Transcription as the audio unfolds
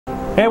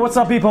Hey, what's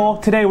up, people?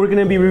 Today we're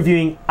gonna be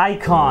reviewing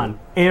Icon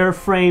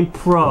Airframe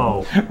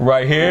Pro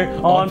right here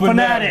on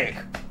FanatiiQ.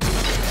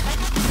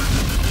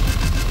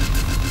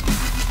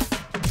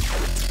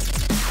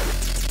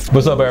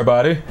 What's up,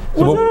 everybody?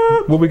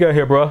 So what we got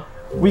here, bro?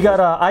 We got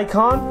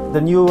Icon,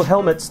 the new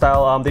helmet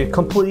style. They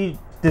completely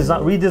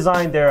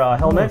redesigned their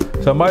helmet.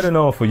 So I might have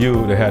known for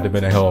you there had to be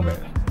a helmet.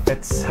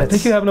 I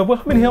think you have enough.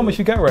 How many helmets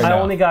you got right now? I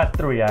only got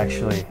 3,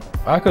 actually.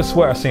 I could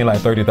swear I've seen like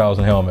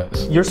 30,000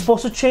 helmets. You're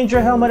supposed to change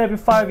your helmet every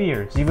 5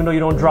 years, even though you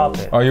don't drop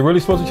it. Are you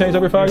really supposed to change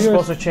every 5 years? You're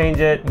supposed to change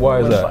it. Why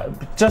is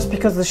that? Just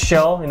because the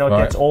shell, you know, it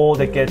gets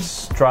old, it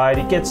gets dried,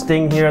 it gets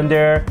dinged here and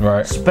there.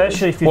 Right.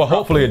 Especially if you. Well,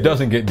 hopefully it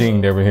doesn't get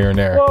dinged every here and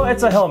there. Well,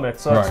 it's a helmet,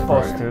 so it's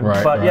supposed to.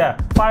 But yeah,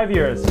 5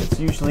 years. It's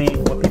usually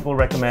what people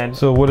recommend.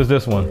 So what is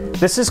this one?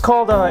 This is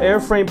called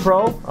Airframe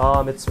Pro.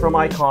 It's from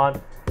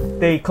Icon.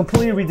 They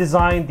completely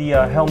redesigned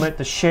the helmet,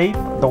 the shape,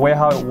 the way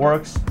how it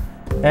works.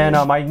 And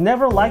I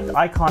never liked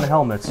Icon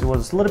helmets. It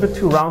was a little bit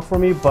too round for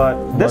me, but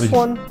this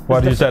one... Why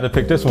did you decide to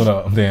pick this one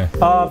up then?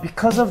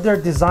 Because of their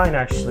design,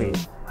 actually.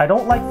 I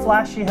don't like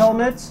flashy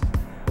helmets,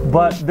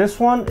 but this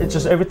one, it's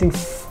just everything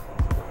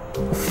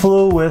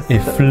flew with...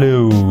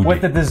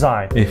 with the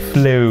design. It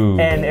flew.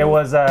 And it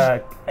was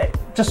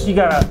just, you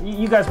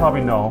guys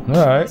probably know.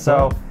 All right.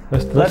 So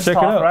let's check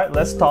talk, it out. right?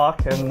 Let's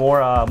talk and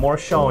more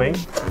showing.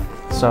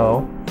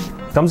 So,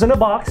 comes in a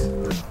box.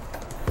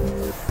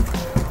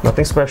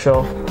 Nothing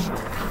special.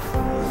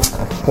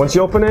 Once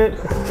you open it,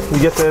 you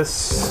get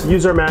this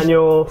user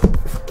manual,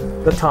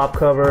 the top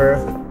cover.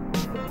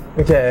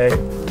 Okay,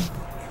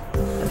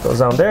 it goes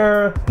down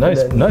there.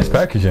 Nice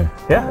packaging.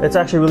 Yeah, it's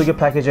actually really good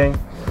packaging.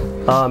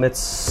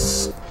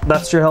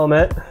 That's your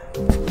helmet.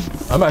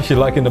 I'm actually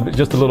liking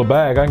just a little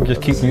bag. I can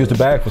just use the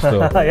bag for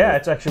stuff. Yeah,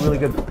 it's actually really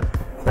good.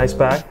 Nice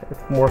bag.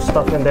 More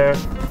stuff in there.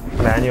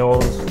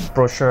 Manuals,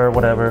 brochure,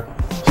 whatever.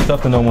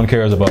 Stuff that no one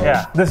cares about.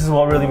 Yeah, this is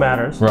what really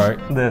matters. Right.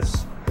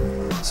 This.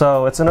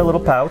 So it's in a little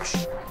pouch.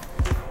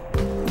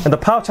 And the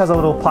pouch has a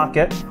little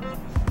pocket.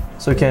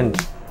 So you can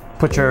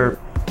put your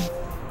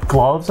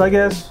gloves, I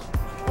guess.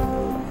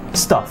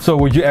 Stuff. So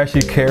would you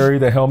actually carry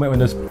the helmet in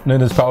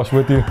this pouch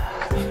with you?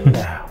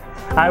 Yeah.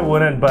 I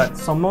wouldn't, but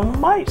someone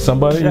might.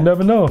 Somebody, you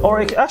never know.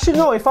 Or actually,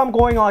 no, if I'm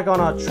going like on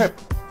a trip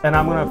and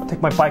I'm gonna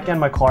take my bike and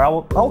my car,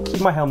 I'll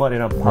keep my helmet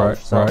in a pouch.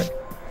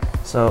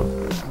 So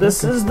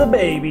this is the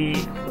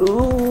baby.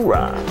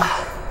 Ooh-rah.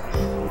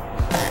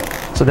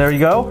 So there you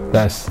go.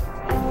 That's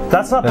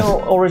not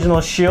the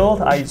original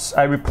shield.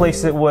 I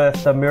replaced it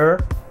with the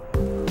mirror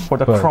or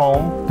the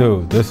chrome.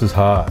 Dude, this is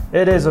hot.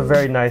 It is a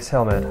very nice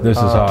helmet. This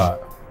is hot.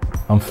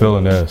 I'm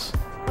feeling this.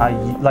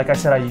 Like I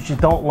said, I usually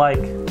don't like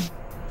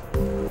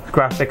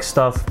graphic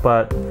stuff,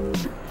 but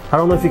I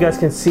don't know if you guys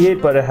can see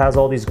it, but it has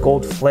all these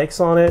gold flakes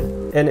on it,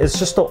 and it's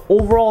just the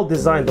overall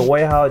design, the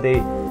way how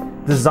they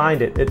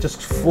designed it. It just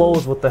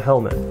flows with the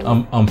helmet.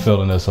 I'm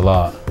feeling this a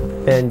lot.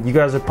 And you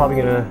guys are probably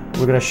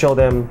we're gonna show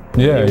them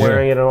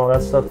wearing it and all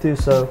that stuff too.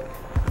 So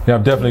yeah, I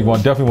definitely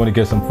want to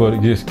get some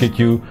footage. Just get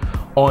you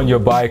on your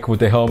bike with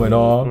the helmet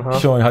on,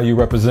 showing how you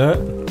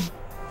represent.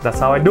 That's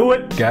how I do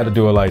it. Got to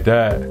do it like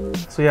that.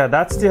 So yeah,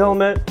 that's the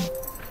helmet.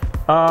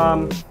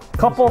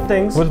 Couple of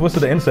things. What's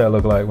the inside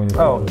look like when you?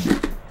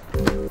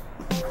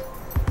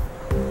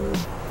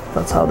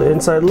 That's how the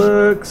inside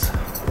looks.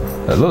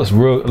 It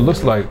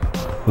looks like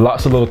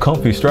lots of little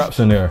comfy straps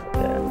in there.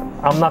 Yeah.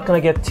 I'm not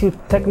gonna get too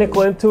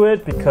technical into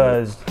it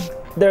because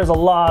there's a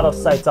lot of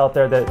sites out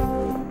there that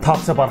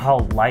talks about how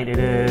light it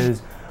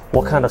is,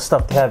 what kind of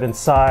stuff they have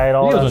inside.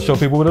 He doesn't show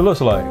people what it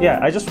looks like. Yeah,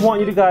 I just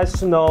want you guys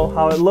to know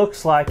how it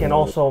looks like and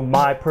also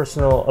my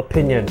personal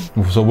opinion.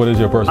 So what is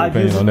your personal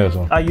opinion on this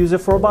one? I use it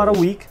for about a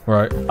week.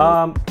 Right.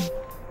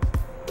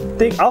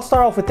 I'll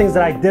start off with things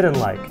that I didn't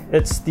like.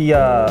 It's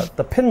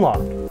the pin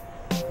lock.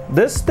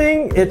 This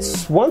thing,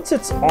 once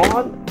it's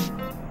on,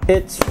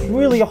 it's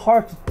really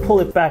hard to pull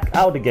it back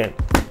out again.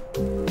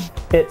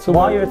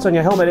 While it's on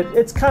your helmet,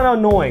 it's kind of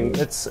annoying.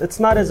 It's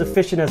not as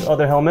efficient as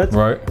other helmets.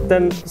 Right.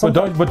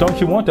 But don't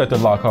you want that to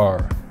lock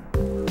hard?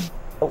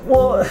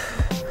 Well,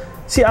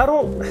 see,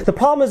 the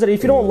problem is that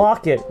if you don't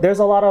lock it, there's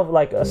a lot of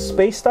like a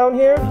space down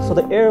here, so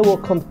the air will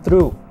come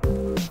through.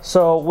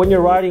 So when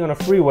you're riding on a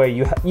freeway,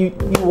 you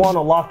want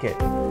to lock it.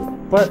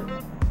 But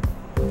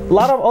a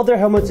lot of other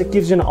helmets, it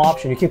gives you an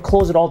option. You can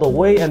close it all the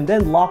way and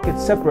then lock it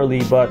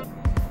separately, but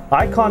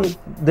Icon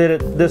did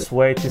it this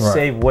way to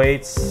save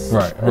weights.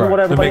 Right.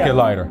 Whatever. To make it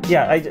lighter.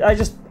 Yeah,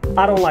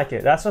 I don't like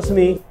it. That's just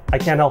me. I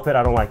can't help it.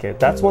 I don't like it.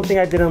 That's one thing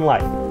I didn't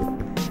like.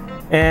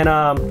 And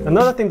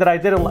another thing that I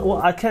didn't like,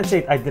 well, I can't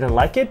say I didn't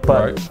like it,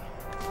 but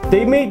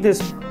they made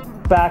this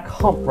back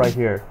hump right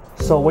here.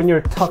 So when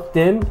you're tucked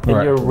in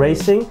and you're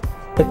racing,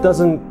 it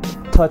doesn't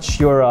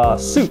touch your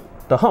suit,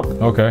 the hump.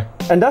 Okay.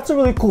 And that's a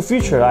really cool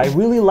feature. I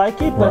really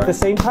like it, but at the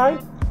same time,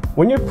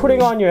 when you're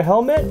putting on your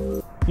helmet,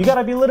 you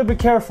gotta be a little bit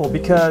careful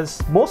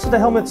because most of the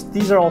helmets,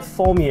 these are all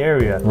foamy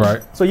area.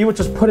 Right. So you would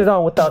just put it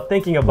on without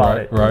thinking about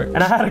it. Right. And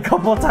I had a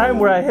couple of times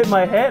where I hit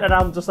my head and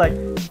I'm just like,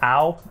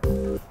 ow.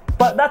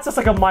 But that's just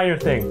like a minor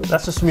thing.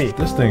 That's just me.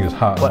 This thing is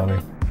hot,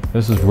 homie.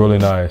 This is really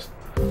nice.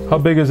 How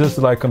big is this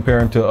like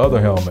comparing to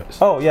other helmets?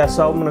 Oh yeah,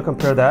 so I'm gonna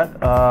compare that.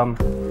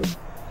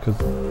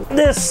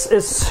 This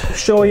is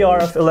Shoei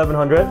RF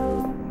 1100.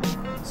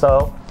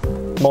 So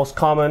most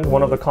common,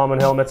 one of the common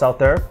helmets out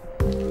there.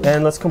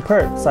 And let's compare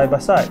it side by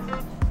side.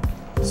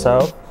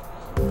 So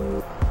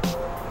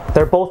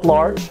they're both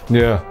large.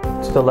 Yeah.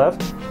 To the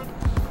left,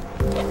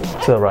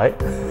 to the right.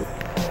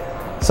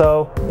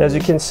 So as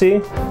you can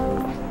see,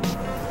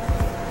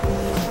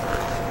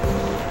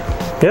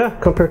 yeah,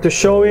 compared to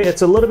Shoei,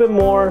 it's a little bit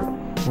more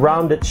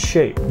rounded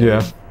shape.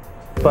 Yeah.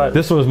 But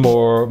this was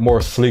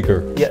more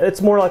sleeker. Yeah,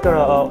 it's more like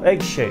a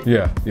egg shape.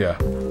 Yeah, yeah.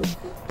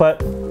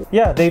 But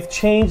yeah, they've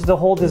changed the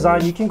whole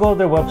design. You can go to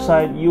their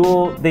website.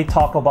 They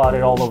talk about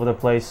it all over the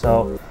place,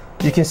 so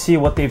you can see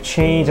what they've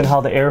changed and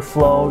how the air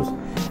flows.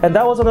 And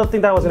that was another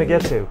thing that I was gonna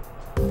get to.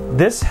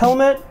 This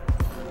helmet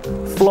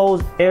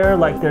flows air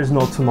like there's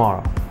no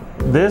tomorrow.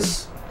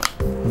 This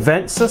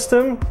vent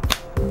system,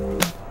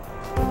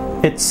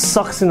 it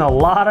sucks in a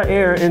lot of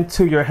air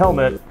into your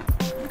helmet,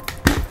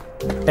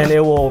 and it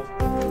will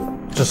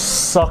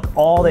just suck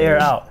all the air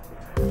out.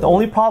 The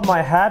only problem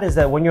I had is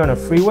that when you're on a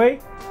freeway,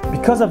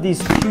 because of these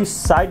two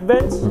side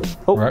vents,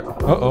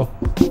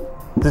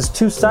 these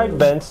two side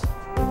vents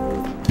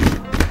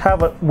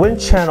have a wind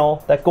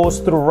channel that goes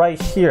through right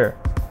here.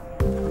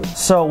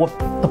 So what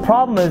the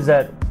problem is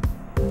that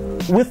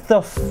with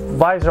the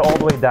visor all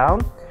the way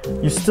down,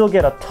 you still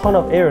get a ton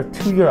of air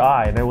to your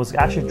eye, and it was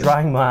actually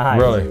drying my eyes.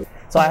 Really?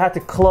 So I had to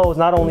close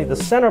not only the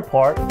center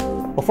part,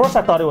 well, first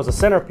I thought it was a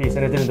centerpiece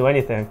and it didn't do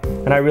anything,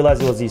 and I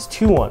realized it was these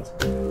two ones.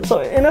 So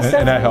in a sense,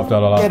 and that helped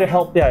out a lot. It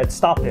helped, yeah, it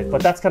stopped it,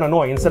 but that's kind of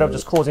annoying. Instead of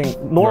just closing,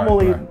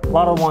 normally a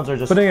lot of ones are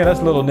just. But again, that's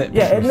a little nitpick.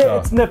 Yeah,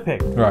 it's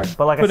nitpick. Right.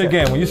 But like I said,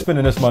 again, when you're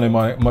spending this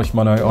much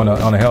money on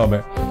a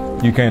helmet,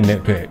 you can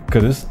nitpick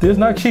because it's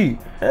not cheap.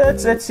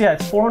 It's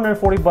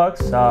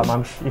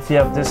 $440. If you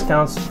have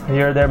discounts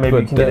here or there, maybe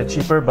you can get it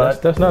cheaper.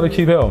 But that's not a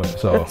cheap helmet.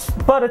 So.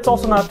 But it's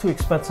also not too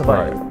expensive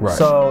either. Right.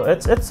 So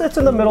it's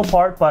in the middle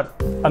part. But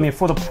I mean,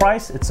 for the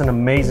price, it's an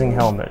amazing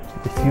helmet.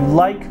 If you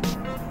like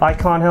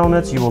Icon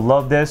helmets, you will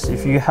love this.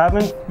 If you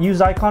haven't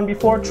used Icon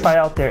before, try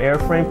out their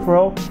Airframe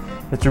Pro.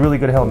 It's a really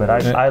good helmet.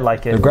 I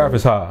like it. The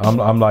graphics high. I'm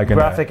liking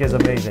that. The graphic is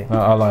amazing.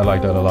 I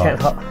like that a lot.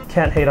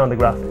 Can't hate on the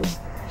graphics.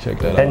 Check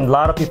that out. And a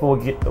lot of people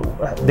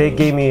they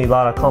gave me a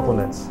lot of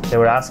compliments. They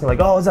were asking like,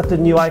 "Oh, is that the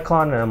new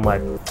Icon?" And I'm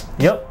like,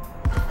 "Yep."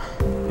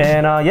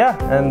 And yeah,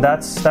 and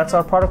that's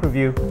our product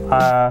review.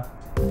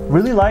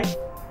 Really like.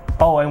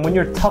 Oh, and when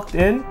you're tucked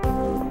in,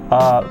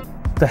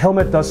 the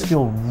helmet does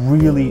feel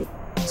really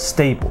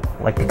stable.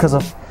 Like because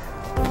of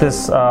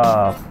this,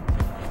 the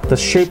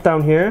shape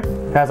down here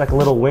it has like a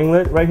little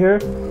winglet right here,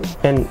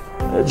 and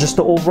just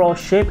the overall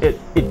shape, it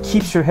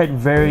keeps your head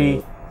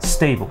very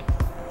stable.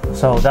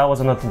 So that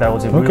was another thing that I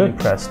was really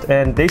impressed.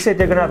 And they say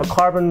they're gonna have a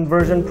carbon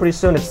version pretty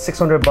soon. It's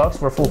 $600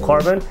 for full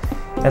carbon.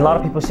 And a lot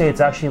of people say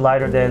it's actually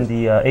lighter than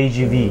the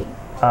AGV.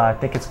 I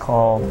think it's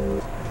called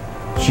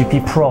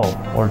GP Pro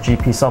or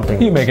GP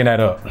something. You're making that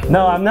up.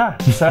 No, I'm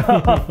not. So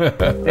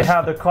they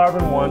have the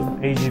carbon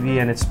one,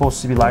 AGV, and it's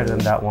supposed to be lighter than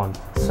that one.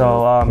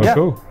 So yeah,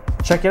 cool.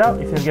 Check it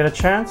out if you get a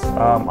chance.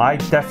 I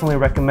definitely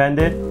recommend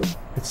it.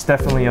 It's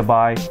definitely a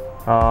buy.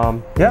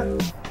 Yeah,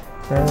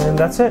 and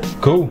that's it.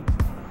 Cool.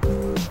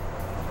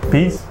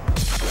 Peace.